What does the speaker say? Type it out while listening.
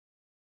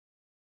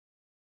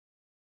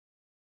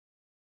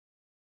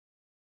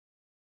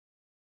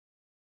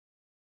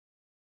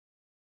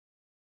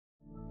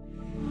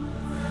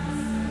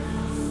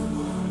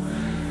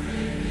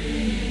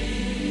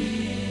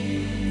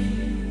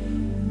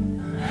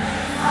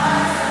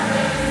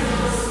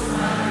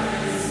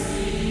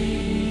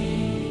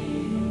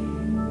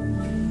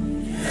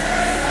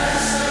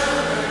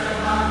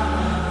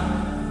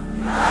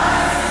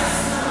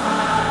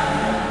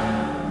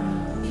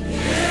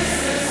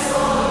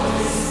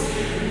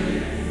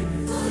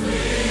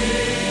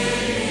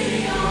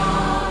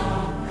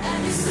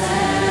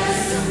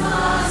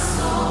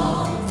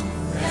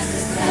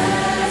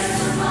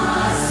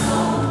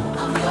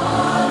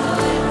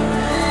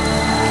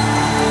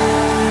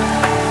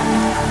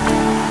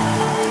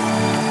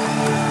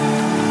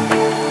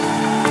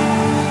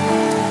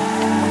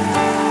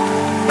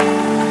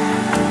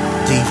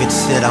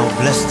said, I will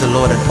bless the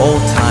Lord at all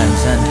times,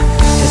 and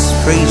His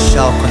praise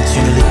shall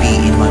continually be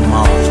in my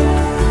mouth.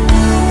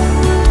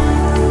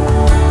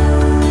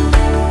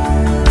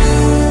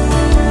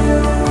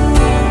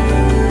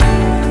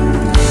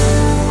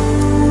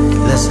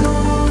 Listen.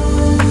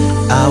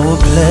 I will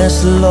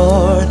bless the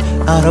Lord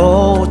at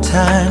all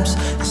times.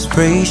 His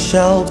praise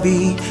shall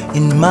be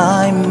in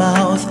my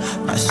mouth.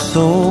 My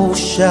soul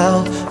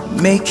shall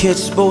make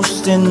its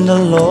boast in the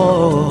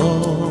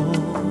Lord.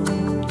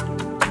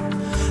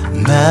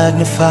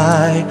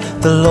 Magnify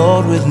the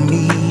Lord with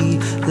me.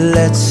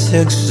 Let's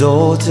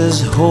exalt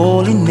His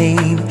holy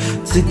name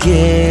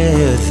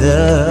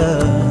together.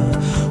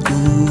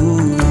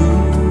 Ooh.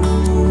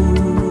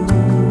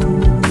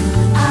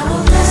 I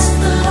will bless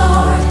the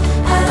Lord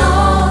at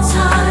all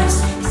times.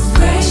 His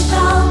praise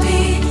shall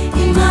be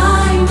in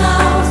my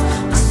mouth.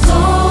 My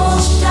soul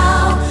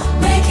shall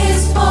make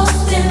its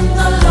boast in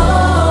the Lord.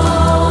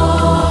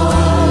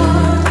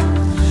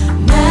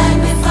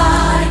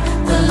 Magnify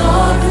the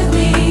Lord with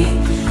me.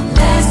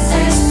 Let's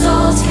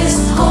exalt His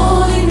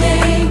holy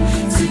name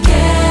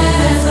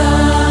together.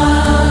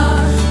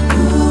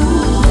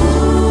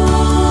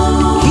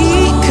 Ooh. He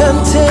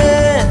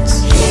contends.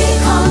 He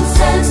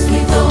contends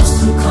with those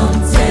who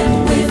contend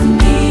with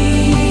me.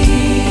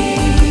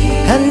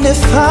 And if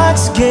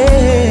fights And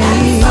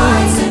against,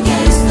 fights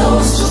against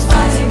those who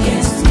fight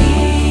against me.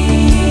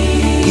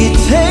 He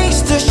takes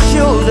the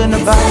shield and the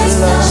Takes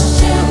the battle.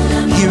 shield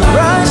and the He buckler.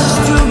 rises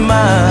to my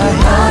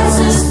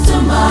Rises to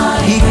my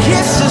He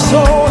gives His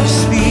help. Holy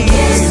Gives Spirit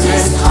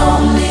His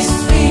Holy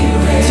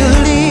Spirit to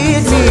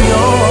lead to me lead on,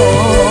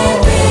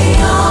 me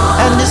on.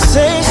 and He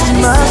says to And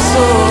He my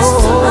says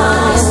to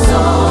my soul,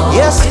 soul,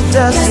 yes He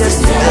does, yes, yes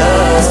He He says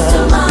does, to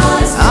my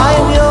soul, I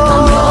am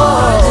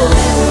yours.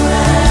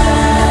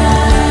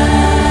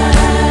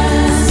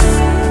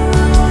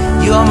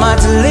 You are my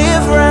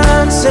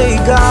deliverance, say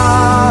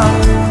God.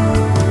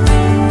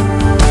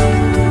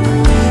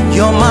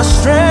 You're my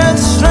strength,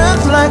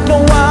 strength like no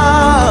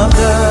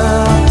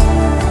other.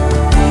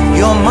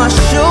 You're my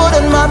shield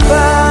and my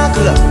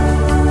buckler,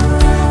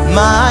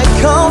 my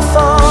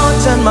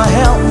comfort and my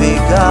help, me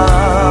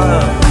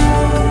God.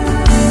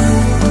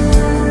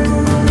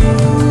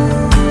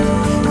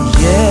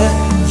 Yeah,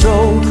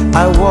 though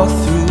I walk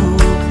through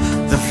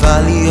the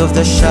valley of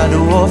the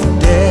shadow of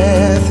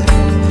death,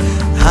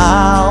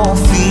 I'll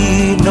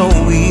fear no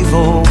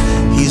evil,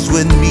 He's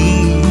with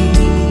me.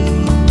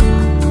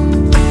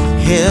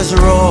 His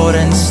rod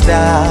and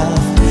staff,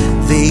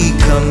 they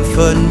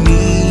comfort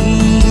me.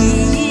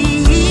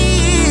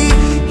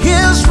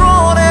 His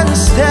rod and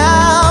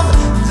staff,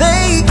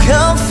 they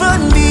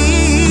comfort me.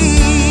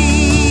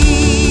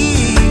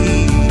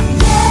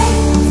 Yea,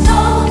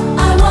 though I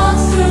walk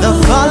through The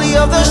valley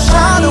of the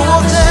shadow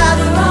of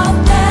death,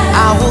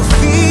 I will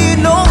fear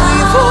no I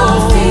evil.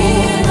 will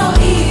fear no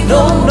evil.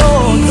 No, no,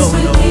 He's no,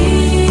 with no. me.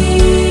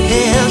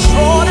 His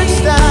rod and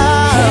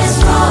staff, His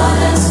rod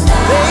and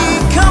staff, they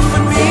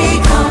comfort me.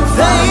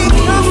 They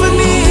comfort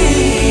me.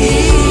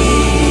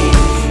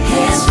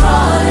 His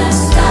rod and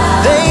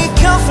staff, They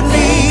comfort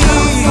me.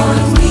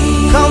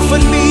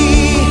 Comfort me.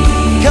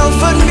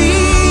 Comfort me.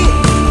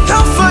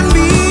 Comfort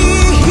me.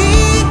 He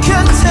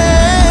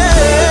contends.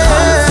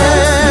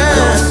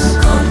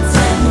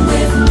 contend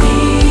with me.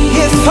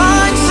 He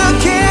fights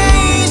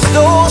against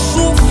those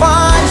who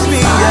fight me.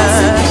 Fights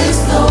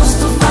against those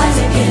who fight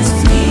against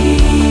me.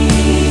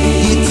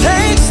 He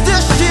takes the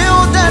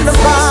shield and the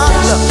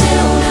buckler.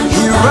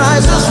 He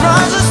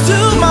rises to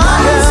my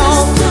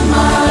help.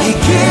 He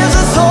gives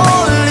His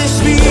Holy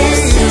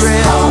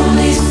Spirit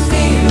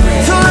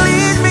to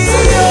lead me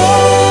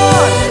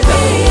on.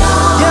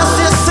 Yes,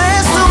 He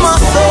says to my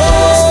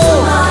soul.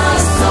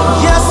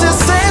 Yes, He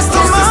says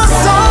to my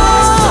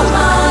soul,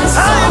 I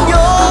am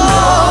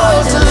your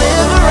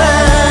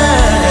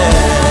deliverance.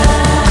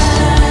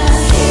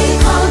 He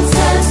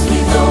contends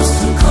with those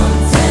who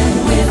contend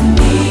with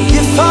me.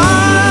 He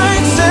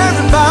fights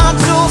every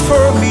battle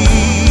for me.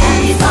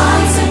 He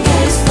fights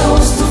against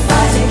those who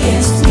fight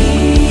against me.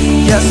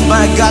 Yes,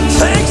 my God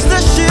takes the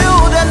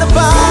shield and the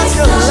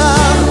buckler.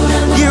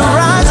 He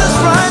rises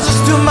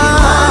to my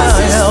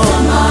help.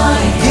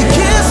 He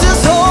gives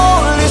His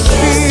Holy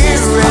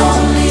Spirit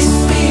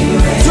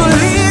to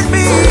lead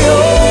me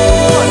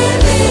on.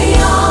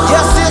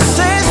 Yes, He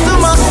says to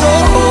my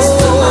soul.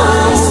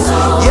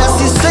 Yes,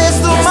 He says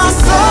to my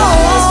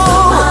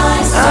soul,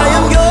 I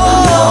am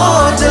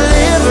your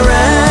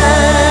deliverance.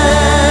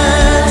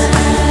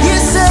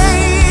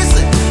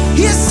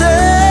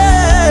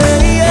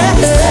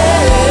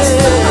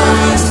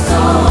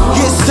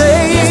 He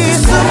says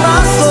to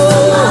my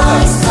soul,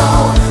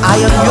 I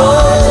am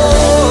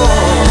yours.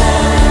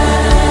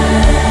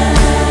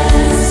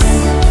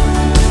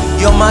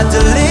 You're my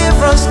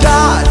deliverance,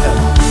 God.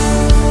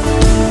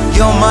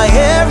 You're my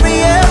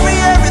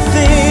everything,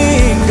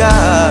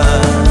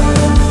 God.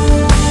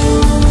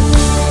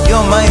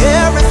 You're my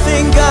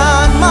everything, God.